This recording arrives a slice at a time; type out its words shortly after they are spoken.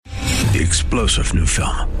the explosive new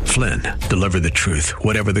film, Flynn, Deliver the Truth,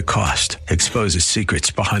 Whatever the Cost, exposes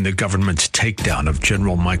secrets behind the government's takedown of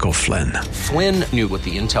General Michael Flynn. Flynn knew what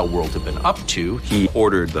the intel world had been up to. He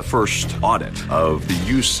ordered the first audit of the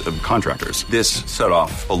use of contractors. This set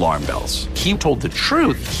off alarm bells. He told the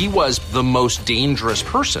truth. He was the most dangerous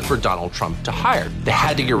person for Donald Trump to hire. They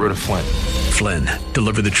had to get rid of Flynn. Flynn,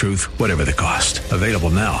 Deliver the Truth, Whatever the Cost. Available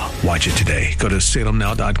now. Watch it today. Go to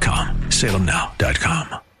salemnow.com.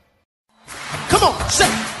 salemnow.com. Come on, say,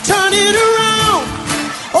 turn it around.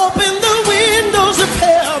 Open the windows of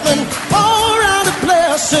heaven. Pour out a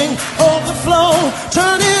blessing, overflow.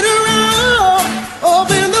 Turn it around.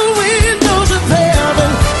 Open the windows of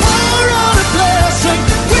heaven. Pour out a blessing.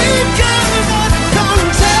 We've got what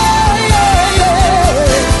comes.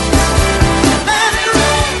 Let it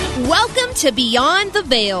rain. Welcome to Beyond the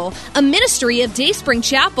Veil, a ministry of Dayspring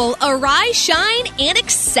Chapel. Arise, shine, and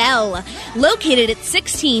excel. Located at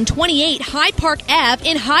 1628 Hyde Park Ave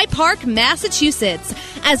in Hyde Park, Massachusetts.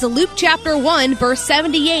 As Luke chapter 1, verse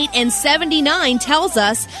 78 and 79 tells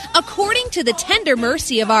us, according to the tender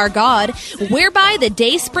mercy of our God, whereby the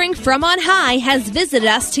dayspring from on high has visited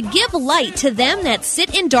us to give light to them that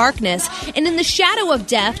sit in darkness and in the shadow of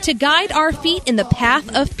death, to guide our feet in the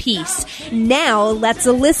path of peace. Now let's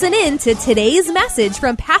listen in to today's message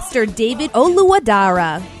from Pastor David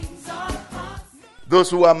Oluwadara. Those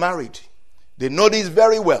who are married, they know this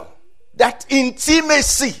very well. That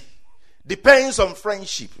intimacy depends on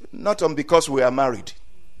friendship, not on because we are married.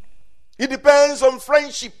 It depends on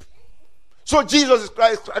friendship. So Jesus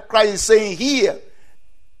Christ is saying here,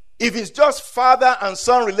 if it's just father and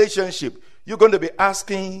son relationship, you're going to be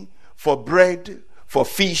asking for bread, for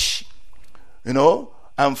fish,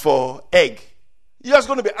 and for egg. You're just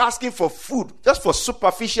going to be asking for food, just for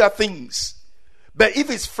superficial things. But if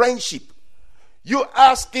it's friendship, you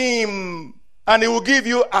ask him and he will give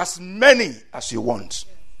you as many as you want.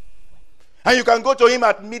 And you can go to him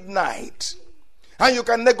at midnight and you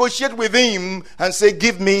can negotiate with him and say,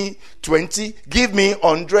 give me 20, give me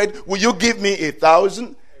 100, will you give me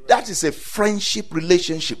 1,000? That is a friendship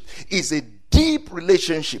relationship. It's a deep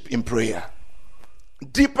relationship in prayer.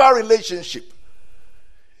 Deeper relationship.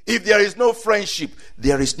 If there is no friendship,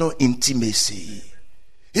 there is no intimacy.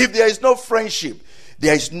 If there is no friendship,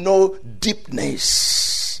 there is no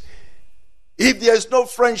deepness. If there is no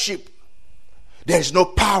friendship, there is no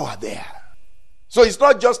power there. So it's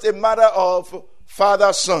not just a matter of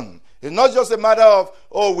father-son. It's not just a matter of,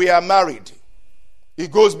 we are married.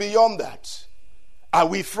 It goes beyond that. Are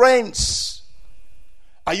we friends?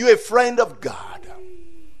 Are you a friend of God?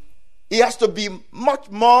 It has to be much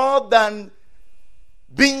more than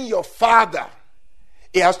being your father.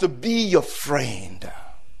 It has to be your friend.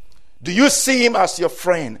 Do you see him as your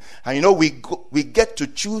friend? And we get to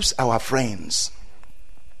choose our friends.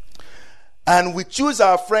 And we choose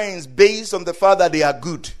our friends based on the fact that they are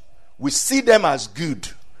good. We see them as good.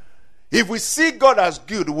 If we see God as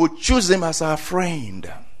good, we'll choose him as our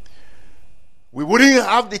friend. We don't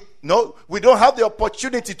have the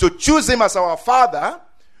opportunity to choose him as our father,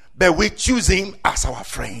 but we choose him as our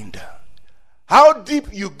friend. How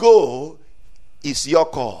deep you go is your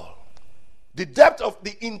call. The depth of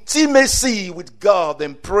the intimacy with God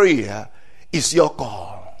and prayer is your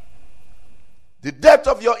call. The depth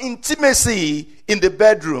of your intimacy in the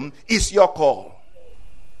bedroom is your call.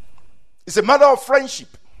 It's a matter of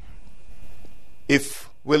friendship. If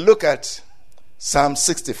we look at Psalm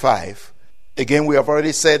 65, again, we have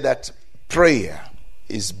already said that prayer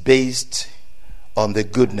is based on the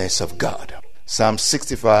goodness of God. Psalm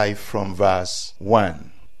 65 from verse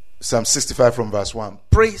 1. Psalm 65 from verse 1.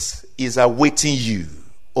 Praise is awaiting you,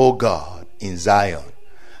 O God, in Zion,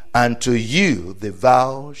 and to you the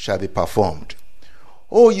vow shall be performed.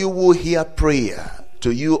 Oh, you will hear prayer.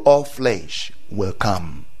 To you all flesh will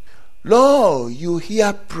come. Lord, you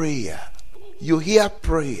hear prayer. You hear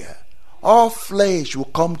prayer. All flesh will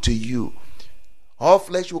come to you. All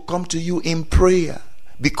flesh will come to you in prayer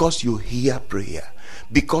because you hear prayer.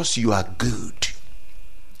 Because you are good.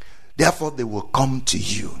 Therefore, they will come to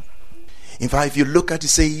you. In fact, if you look at it, it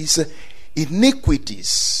says,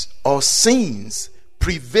 iniquities or sins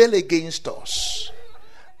prevail against us.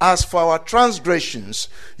 As for our transgressions,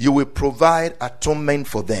 you will provide atonement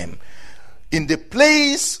for them. In the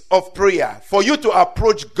place of prayer, for you to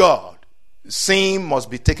approach God, sin must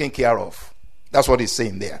be taken care of. That's what he's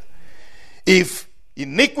saying there. If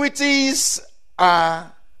iniquities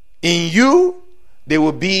are in you, they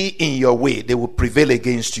will be in your way. They will prevail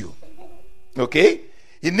against you. Okay?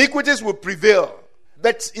 Iniquities will prevail.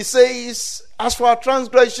 But it says, as for our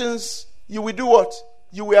transgressions, you will do what?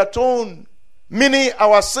 You will atone. Meaning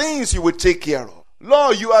our sins you will take care of.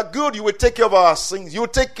 Lord, you are good. You will take care of our sins. You will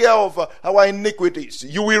take care of our iniquities.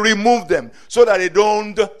 You will remove them so that they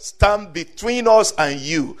don't stand between us and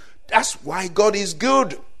you. That's why God is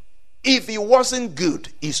good. If he wasn't good,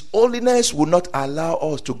 his holiness would not allow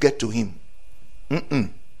us to get to him.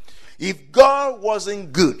 If God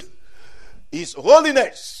wasn't good, his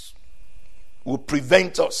holiness will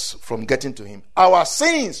prevent us from getting to him. Our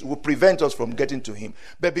sins will prevent us from getting to him.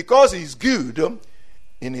 But because he's good,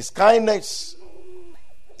 in his kindness,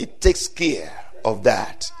 he takes care of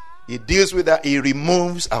that. He deals with that. He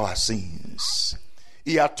removes our sins.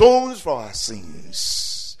 He atones for our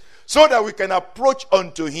sins so that we can approach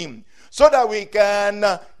unto him, so that we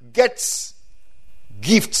can get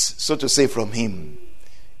gifts, so to say, from him.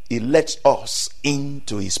 He lets us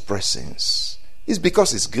into his presence. It's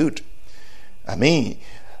because it's good. I mean,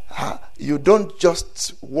 you don't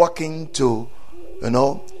just walk into,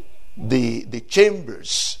 the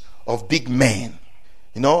chambers of big men.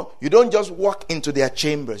 You don't just walk into their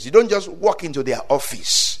chambers. You don't just walk into their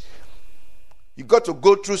office. You got to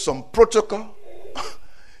go through some protocol.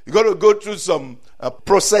 You got to go through some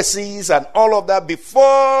processes and all of that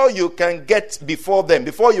before you can get before them,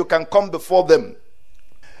 before you can come before them.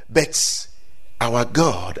 But our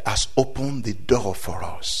God has opened the door for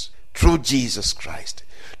us through Jesus Christ,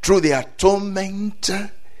 through the atonement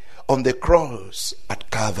on the cross at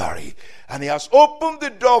Calvary. And he has opened the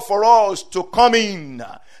door for us to come in.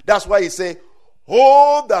 That's why he said,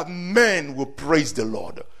 oh, that men will praise the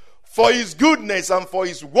Lord for his goodness and for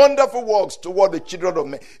his wonderful works toward the children of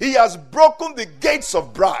men. He has broken the gates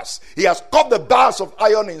of brass. He has cut the bars of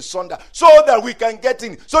iron in sunder so that we can get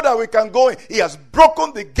in, so that we can go in. He has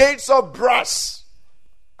broken the gates of brass,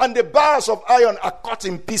 and the bars of iron are cut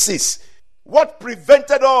in pieces. What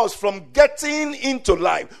prevented us from getting into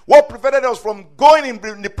life, what prevented us from going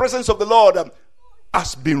in the presence of the Lord,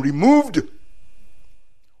 has been removed.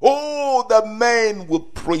 Oh, the men will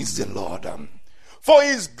praise the Lord for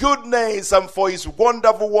his goodness and for his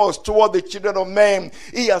wonderful works toward the children of men.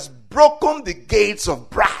 He has broken the gates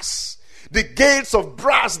of brass, the gates of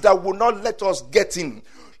brass that will not let us get in.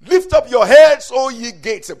 Lift up your heads, O ye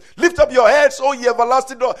gates. Lift up your heads, O ye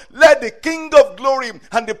everlasting door. Let the King of glory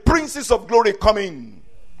and the princes of glory come in.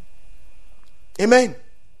 Amen.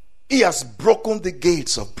 He has broken the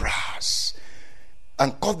gates of brass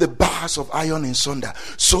and cut the bars of iron in sunder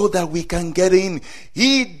so that we can get in.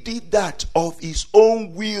 He did that of his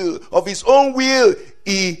own will. Of his own will,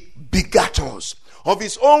 he begat us. Of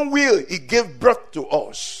his own will, he gave birth to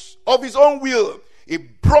us. Of his own will, he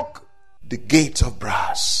broke the gates of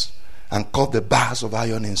brass and cut the bars of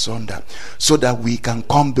iron in sunder so that we can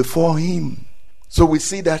come before him. So we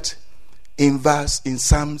see that in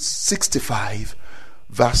Psalm 65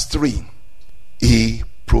 verse 3, he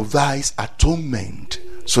provides atonement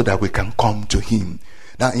so that we can come to him.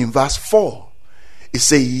 Now in verse 4 it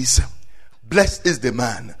says, blessed is the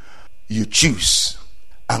man you choose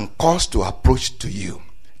and cause to approach to you,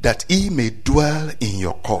 that he may dwell in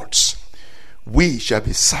your courts. We shall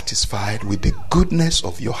be satisfied with the goodness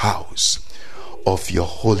of your house, of your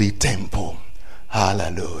holy temple.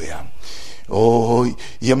 Hallelujah. Oh,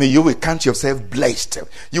 you will count yourself blessed.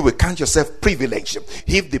 You will count yourself privileged.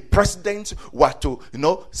 If the president were to,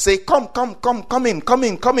 say, come in.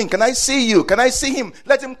 Can I see you? Can I see him?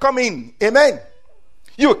 Let him come in. Amen.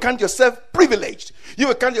 You will count yourself privileged. You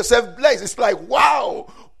will count yourself blessed. It's like, wow,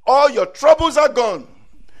 all your troubles are gone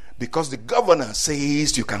because the governor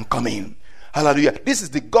says you can come in. Hallelujah. This is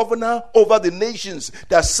the governor over the nations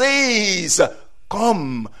that says,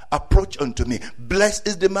 come, approach unto me. Blessed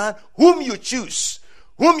is the man whom you choose,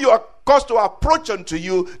 whom you are caused to approach unto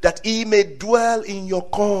you, that he may dwell in your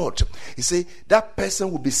court. You see, that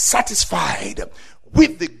person will be satisfied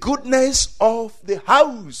with the goodness of the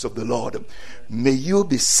house of the Lord. May you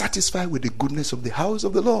be satisfied with the goodness of the house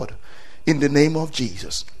of the Lord in the name of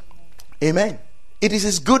Jesus. Amen. It is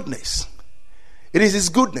his goodness. It is his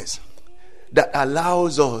goodness that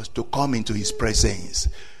allows us to come into his presence.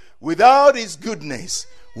 Without his goodness,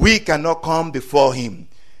 we cannot come before him.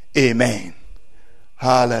 Amen.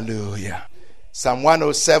 Hallelujah. Psalm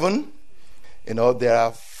 107, there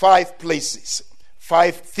are 5 places,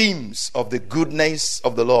 5 themes of the goodness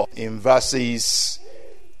of the Lord in verses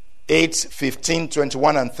 8, 15,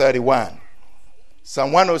 21, and 31.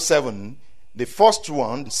 Psalm 107, the first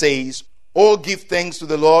one says, oh, give thanks to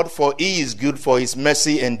the Lord, for he is good, for his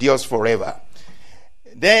mercy endures forever.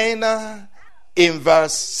 Then in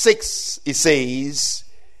verse 6 it says,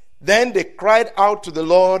 then they cried out to the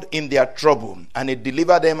Lord in their trouble, and he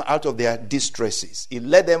delivered them out of their distresses. He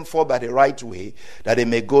led them forth by the right way, that they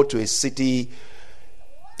may go to a city,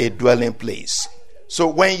 a dwelling place. So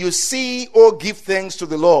when you see, give thanks to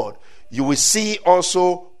the Lord, you will see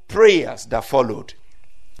also prayers that followed.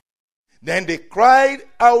 Then they cried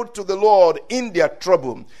out to the Lord in their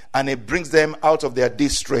trouble, and He brings them out of their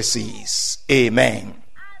distresses. Amen.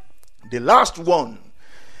 The last one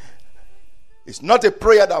is not a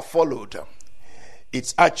prayer that followed.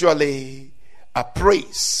 It's actually a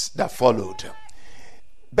praise that followed.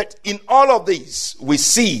 But in all of this, we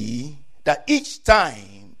see that each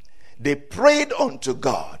time they prayed unto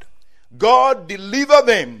God, God delivered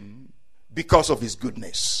them because of His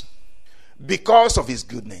goodness. Because of His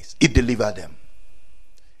goodness, He delivered them.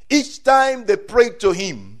 Each time they prayed to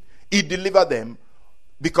Him, He delivered them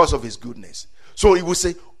because of His goodness. So He would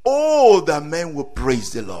say, oh, that men will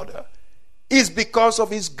praise the Lord. It's because of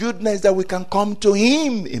His goodness that we can come to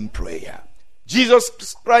Him in prayer.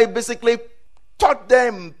 Jesus Christ basically taught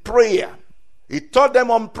them prayer. He taught them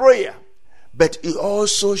on prayer. But He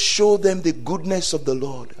also showed them the goodness of the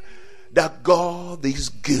Lord. That God is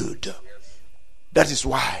good. That is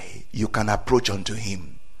why you can approach unto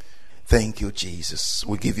Him. Thank you, Jesus.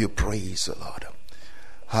 We give you praise, Lord.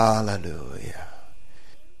 Hallelujah.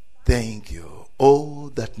 Thank you. Oh,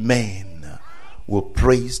 that men will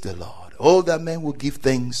praise the Lord. Oh, that men will give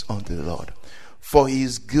thanks unto the Lord for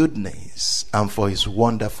His goodness and for His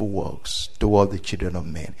wonderful works toward the children of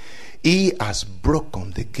men. He has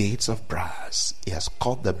broken the gates of brass. He has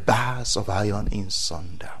cut the bars of iron in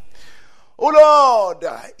sunder. Oh Lord,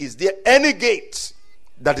 is there any gate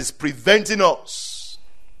that is preventing us?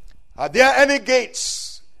 Are there any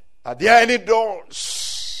gates? Are there any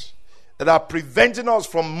doors that are preventing us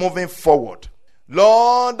from moving forward?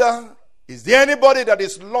 Lord, is there anybody that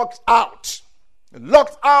is locked out?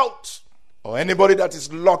 Or anybody that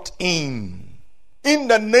is locked in? In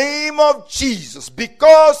the name of Jesus,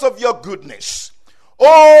 because of your goodness,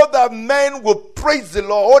 all that men will praise the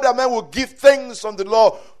Lord, all that men will give thanks unto the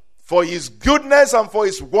Lord for His goodness and for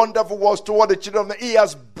His wonderful works toward the children of men. He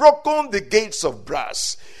has broken the gates of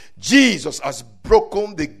brass. Jesus has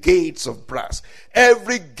broken the gates of brass.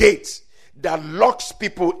 Every gate that locks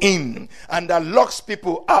people in and that locks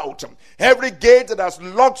people out, every gate that has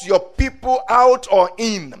locked your people out or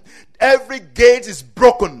in, every gate is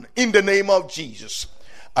broken in the name of Jesus.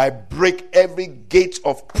 I break every gate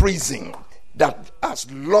of prison that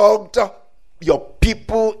has locked your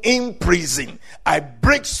people in prison. I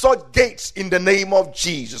break such gates in the name of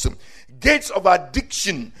Jesus. Gates of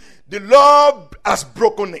addiction, the Lord has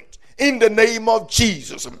broken it in the name of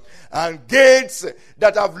Jesus. And gates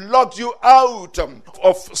that have locked you out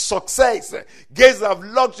of success, gates that have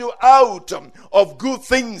locked you out of good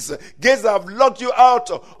things, gates that have locked you out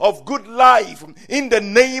of good life, in the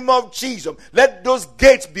name of Jesus, let those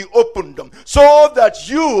gates be opened so that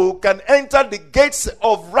you can enter the gates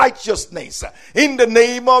of righteousness in the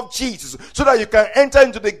name of Jesus, so that you can enter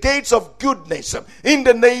into the gates of goodness in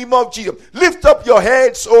the name of Jesus. Lift up your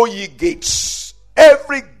heads, O ye gates.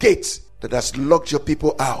 Every gate that has locked your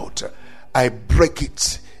people out, I break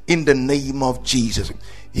it in the name of Jesus.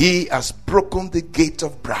 He has broken the gate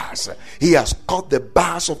of brass. He has cut the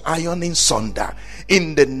bars of iron in sunder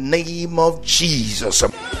in the name of Jesus.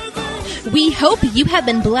 We hope you have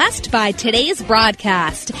been blessed by today's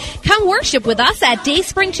broadcast. Come worship with us at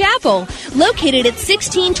Dayspring Chapel, located at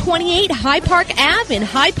 1628 High Park Ave in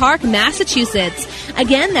High Park, Massachusetts.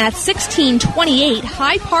 Again, that's 1628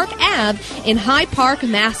 High Park Ave in High Park,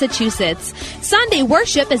 Massachusetts. Sunday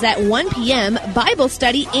worship is at 1 p.m., Bible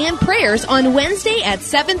study and prayers on Wednesday at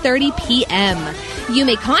 7:30 p.m. You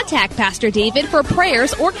may contact Pastor David for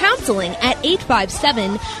prayers or counseling at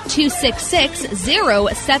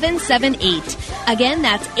 857-266-0778. Again,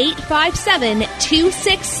 that's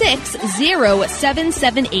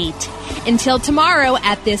 857-266-0778. Until tomorrow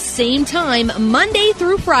at this same time, Monday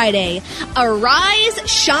through Friday, arise,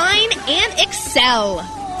 shine, and excel.